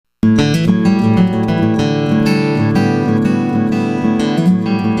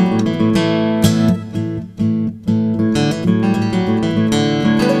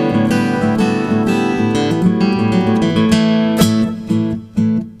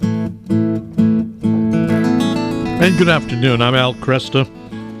And good afternoon. I'm Al Cresta.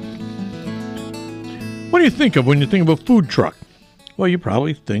 What do you think of when you think of a food truck? Well, you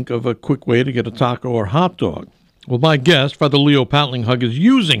probably think of a quick way to get a taco or hot dog. Well, my guest, Father Leo Patalinghug, is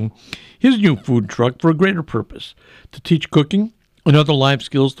using his new food truck for a greater purpose, to teach cooking and other life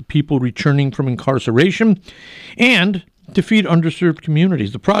skills to people returning from incarceration and to feed underserved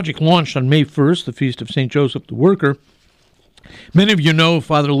communities. The project launched on May 1st, the Feast of St. Joseph the Worker. Many of you know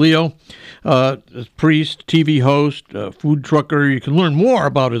Father Leo, priest, TV host, food trucker. You can learn more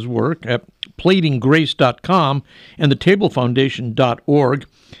about his work at platinggrace.com and thetablefoundation.org.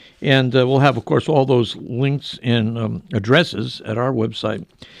 And we'll have, of course, all those links and addresses at our website.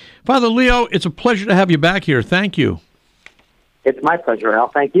 Father Leo, it's a pleasure to have you back here. Thank you. It's my pleasure, Al.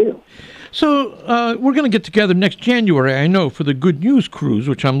 Thank you. So we're going to get together next January, I know, for the Good News Cruise,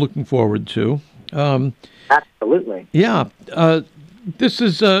 which I'm looking forward to. Absolutely. Yeah. This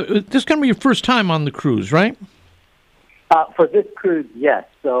is going to be your first time on the cruise, right? For this cruise, yes.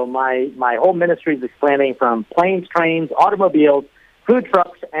 So my whole ministry is expanding from planes, trains, automobiles, food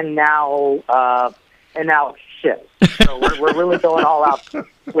trucks, and now ships. So we're really going all out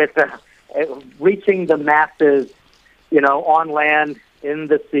with reaching the masses, on land, in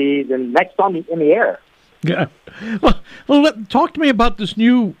the seas, and next in the air. Yeah. Well, talk to me about this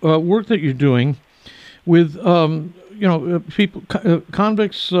new work that you're doing with, people,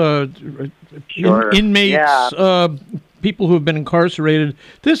 convicts, Sure. inmates, people who have been incarcerated.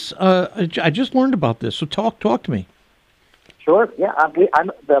 This, I just learned about this, so talk to me. Sure. Yeah,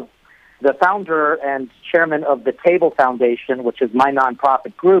 I'm the founder and chairman of the Table Foundation, which is my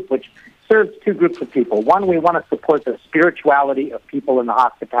nonprofit group, which serves two groups of people. One, we want to support the spirituality of people in the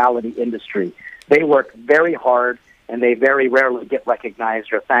hospitality industry. They work very hard, and they very rarely get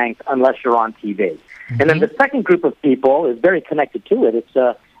recognized or thanked unless you're on TV. Mm-hmm. And then the second group of people is very connected to it.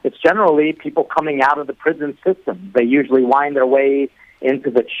 It's generally people coming out of the prison system. They usually wind their way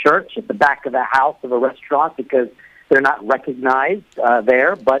into the church at the back of the house of a restaurant because they're not recognized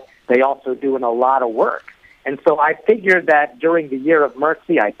there, but they also doing a lot of work. And so I figured that during the year of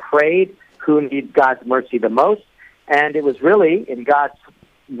mercy, I prayed who needs God's mercy the most, and it was really in God's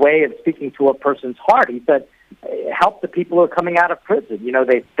way of speaking to a person's heart. He said, help the people who are coming out of prison.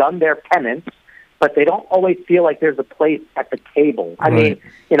 They've done their penance, but they don't always feel like there's a place at the table. I mean,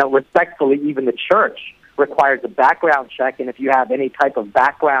 respectfully, even the church requires a background check, and if you have any type of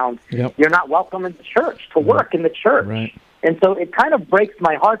background, you're not welcome in the church, to work in the church. Right. And so it kind of breaks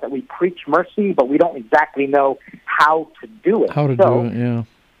my heart that we preach mercy, but we don't exactly know how to do it. How to do it,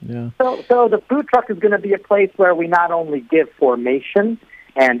 yeah. So the food truck is going to be a place where we not only give formation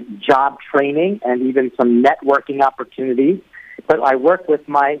and job training and even some networking opportunities, but I work with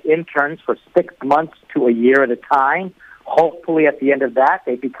my interns for 6 months to a year at a time. Hopefully at the end of that,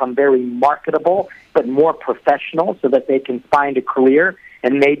 they become very marketable, but more professional so that they can find a career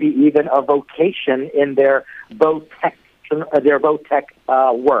and maybe even a vocation in their VOTEC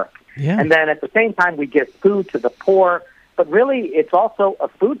work. Yeah. And then at the same time, we give food to the poor, but really it's also a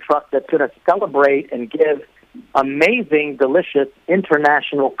food truck that's going to celebrate and give amazing, delicious,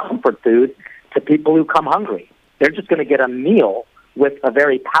 international comfort food to people who come hungry. They're just going to get a meal with a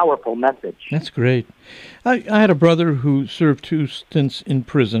very powerful message. That's great. I had a brother who served 2 stints in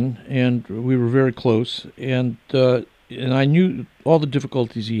prison, and we were very close, and I knew all the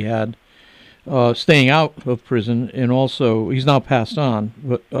difficulties he had staying out of prison, and also, he's now passed on,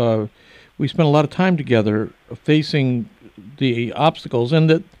 but we spent a lot of time together facing the obstacles, and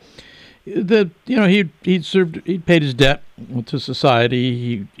that he'd paid his debt to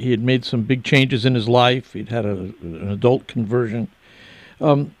society. He had made some big changes in his life. He'd had an adult conversion.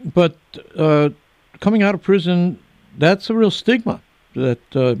 But coming out of prison, that's a real stigma that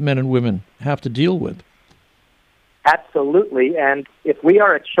men and women have to deal with. Absolutely. And if we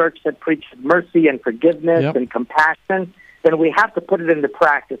are a church that preaches mercy and forgiveness and compassion, then we have to put it into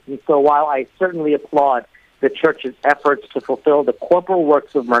practice. And so while I certainly applaud the church's efforts to fulfill the corporal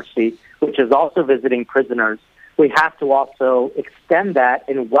works of mercy, which is also visiting prisoners, we have to also extend that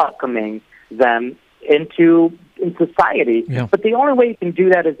in welcoming them into society. Yeah. But the only way you can do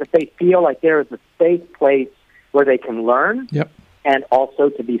that is if they feel like there is a safe place where they can learn and also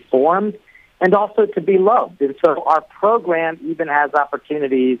to be formed and also to be loved. And so our program even has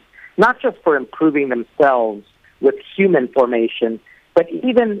opportunities not just for improving themselves with human formation, but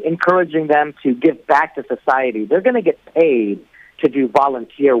even encouraging them to give back to society. They're going to get paid to do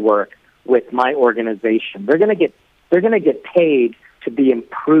volunteer work with my organization. They're going to get paid to be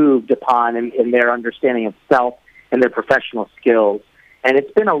improved upon in their understanding of self and their professional skills. And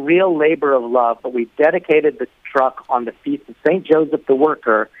it's been a real labor of love, but we've dedicated the truck on the Feast of St. Joseph the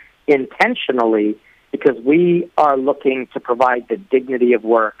Worker intentionally because we are looking to provide the dignity of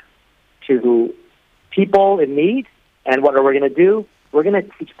work to people in need. And what are we going to do? We're going to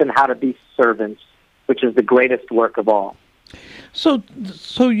teach them how to be servants, which is the greatest work of all. So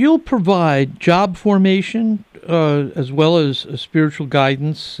you'll provide job formation as well as spiritual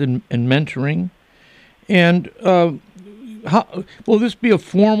guidance and mentoring. And how will this be a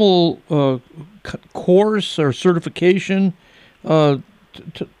formal course or certification?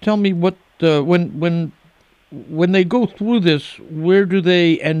 Tell me what when they go through this, where do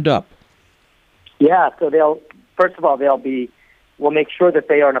they end up? Yeah, so we'll make sure that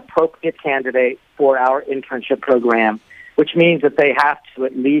they are an appropriate candidate for our internship program, which means that they have to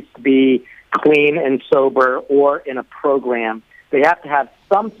at least be clean and sober or in a program. They have to have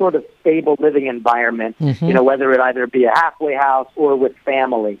some sort of stable living environment, whether it either be a halfway house or with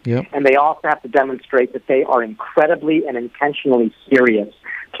family. Yep. And they also have to demonstrate that they are incredibly and intentionally serious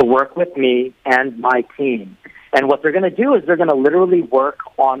to work with me and my team. And what they're going to do is they're going to literally work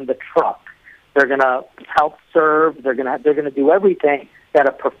on the truck. They're going to help serve. They're going to do everything that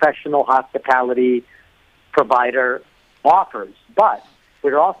a professional hospitality provider offers. But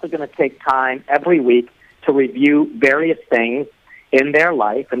we're also going to take time every week to review various things in their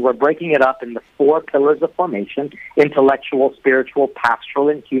life, and we're breaking it up in the 4 pillars of formation: intellectual, spiritual, pastoral,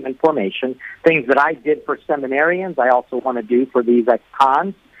 and human formation. Things that I did for seminarians, I also want to do for these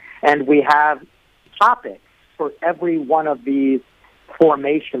ex-cons. And we have topics for every one of these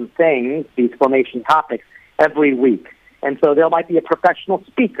formation things, these formation topics, every week. And so there might be a professional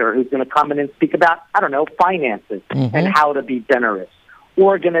speaker who's going to come in and speak about, finances and how to be generous,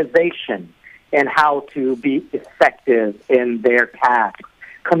 organization and how to be effective in their tasks,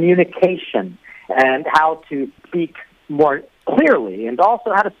 communication and how to speak more clearly, and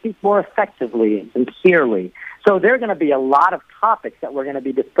also how to speak more effectively and sincerely. So there are going to be a lot of topics that we're going to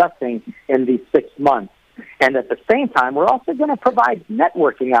be discussing in these 6 months. And at the same time, we're also going to provide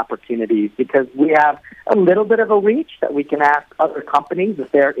networking opportunities because we have a little bit of a reach that we can ask other companies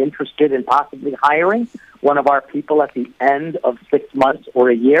if they're interested in possibly hiring one of our people at the end of 6 months or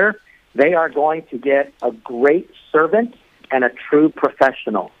a year. They are going to get a great servant and a true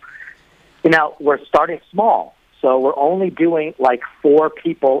professional. We're starting small, so we're only doing like 4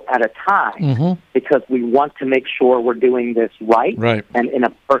 people at a time because we want to make sure we're doing this right. And in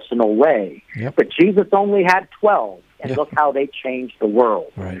a personal way. Yep. But Jesus only had 12, and look how they changed the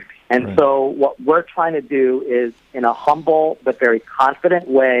world. And so what we're trying to do is, in a humble but very confident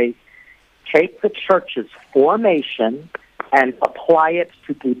way, take the church's formation and apply it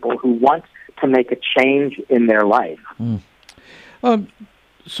to people who want to make a change in their life.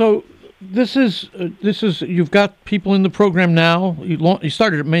 So this is you've got people in the program now. You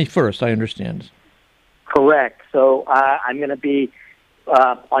started at May 1st, I understand. Correct. So I'm going to be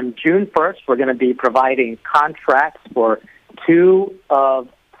on June 1st. We're going to be providing contracts for 2 of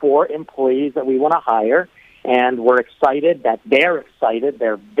 4 employees that we want to hire, and we're excited that they're excited.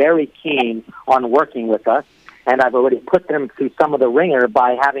 They're very keen on working with us. And I've already put them through some of the ringer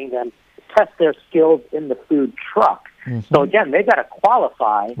by having them test their skills in the food truck. So again, they've got to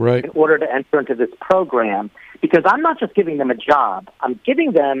qualify in order to enter into this program, because I'm not just giving them a job. I'm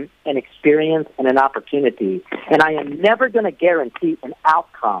giving them an experience and an opportunity. And I am never going to guarantee an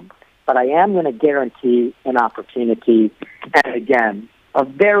outcome, but I am going to guarantee an opportunity. And again, a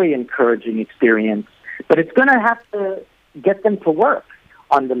very encouraging experience. But it's going to have to get them to work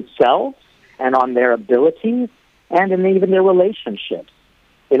on themselves and on their abilities and in even their relationships.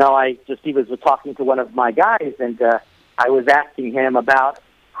 I just was talking to one of my guys, and I was asking him about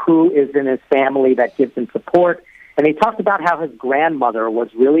who is in his family that gives him support. And he talked about how his grandmother was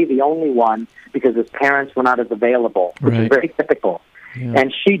really the only one because his parents were not as available, which is very typical. Yeah.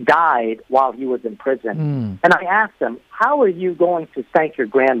 And she died while he was in prison. And I asked him, how are you going to thank your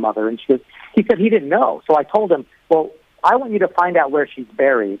grandmother? And he said he didn't know. So I told him, well, I want you to find out where she's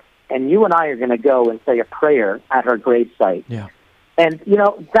buried, and you and I are going to go and say a prayer at her gravesite. Yeah. And,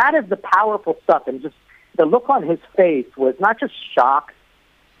 that is the powerful stuff. And just the look on his face was not just shock,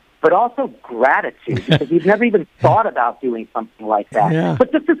 but also gratitude, because he'd never even thought about doing something like that. Yeah.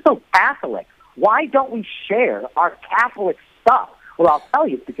 But this is so Catholic. Why don't we share our Catholic stuff? Well, I'll tell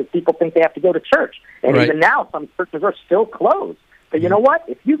you, because people think they have to go to church. And even now, some churches are still closed. But you know what?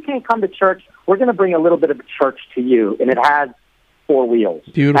 If you can't come to church, we're going to bring a little bit of church to you. And it has 4 wheels.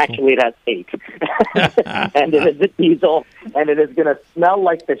 Beautiful. Actually, it has 8. And it is a diesel, and it is going to smell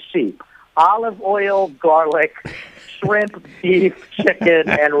like the sheep. Olive oil, garlic, shrimp, beef, chicken,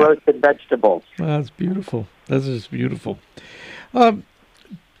 and roasted vegetables. That's beautiful. This is beautiful.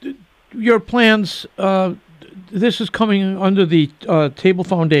 Your plans, this is coming under the Table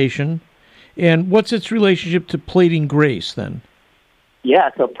Foundation, And what's its relationship to Plating Grace, then?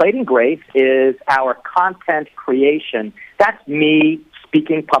 Yeah, so Plating Grace is our content creation. That's me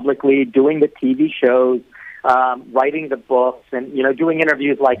speaking publicly, doing the TV shows, writing the books, and, doing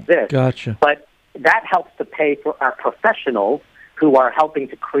interviews like this. Gotcha. But that helps to pay for our professionals who are helping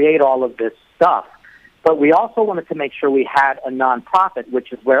to create all of this stuff. But we also wanted to make sure we had a nonprofit,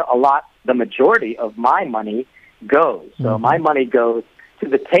 which is where the majority of my money goes. So my money goes to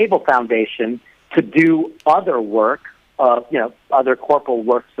the Table Foundation to do other work, other corporal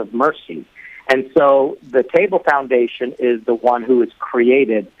works of mercy. And so the Table Foundation is the one who has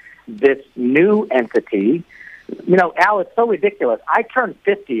created this new entity. Al, it's so ridiculous. I turned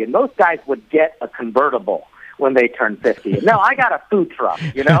 50, and most guys would get a convertible when they turn 50. No, I got a food truck,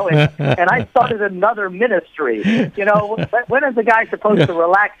 and I started another ministry. When is the guy supposed to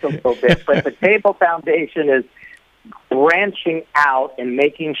relax a little bit? But the Table Foundation is branching out and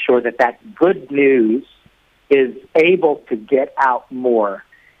making sure that good news is able to get out more.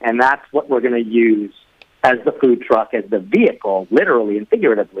 And that's what we're going to use as the food truck, as the vehicle, literally and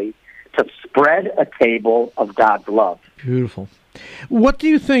figuratively, to spread a table of God's love. Beautiful. What do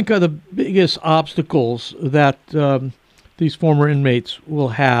you think are the biggest obstacles that these former inmates will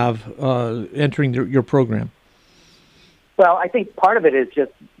have entering your program? Well, I think part of it is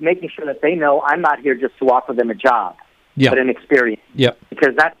just making sure that they know I'm not here just to offer them a job, but an experience. Yeah.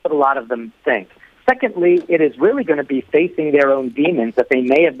 Because that's what a lot of them think. Secondly, it is really going to be facing their own demons that they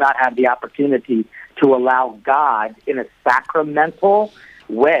may have not had the opportunity to allow God in a sacramental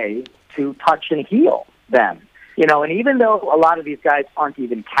way to touch and heal them. And even though a lot of these guys aren't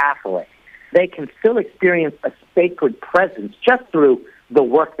even Catholic, they can still experience a sacred presence just through the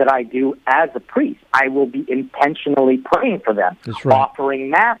work that I do as a priest. I will be intentionally praying for them, offering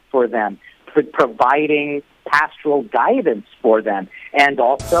Mass for them, providing pastoral guidance for them, and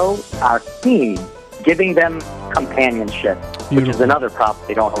also our team, giving them companionship, which is another problem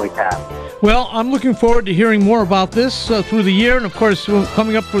they don't always have. Well, I'm looking forward to hearing more about this through the year, and of course,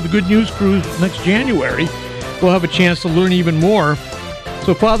 coming up for the Good News Cruise next January, we'll have a chance to learn even more.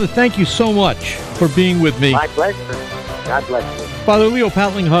 So, Father, thank you so much for being with me. My pleasure. God bless you. Father Leo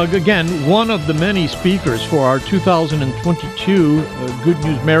Patalinghug, again, one of the many speakers for our 2022 Good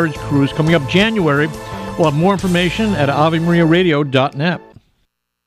News Marriage Cruise coming up January. We'll have more information at AveMariaRadio.net.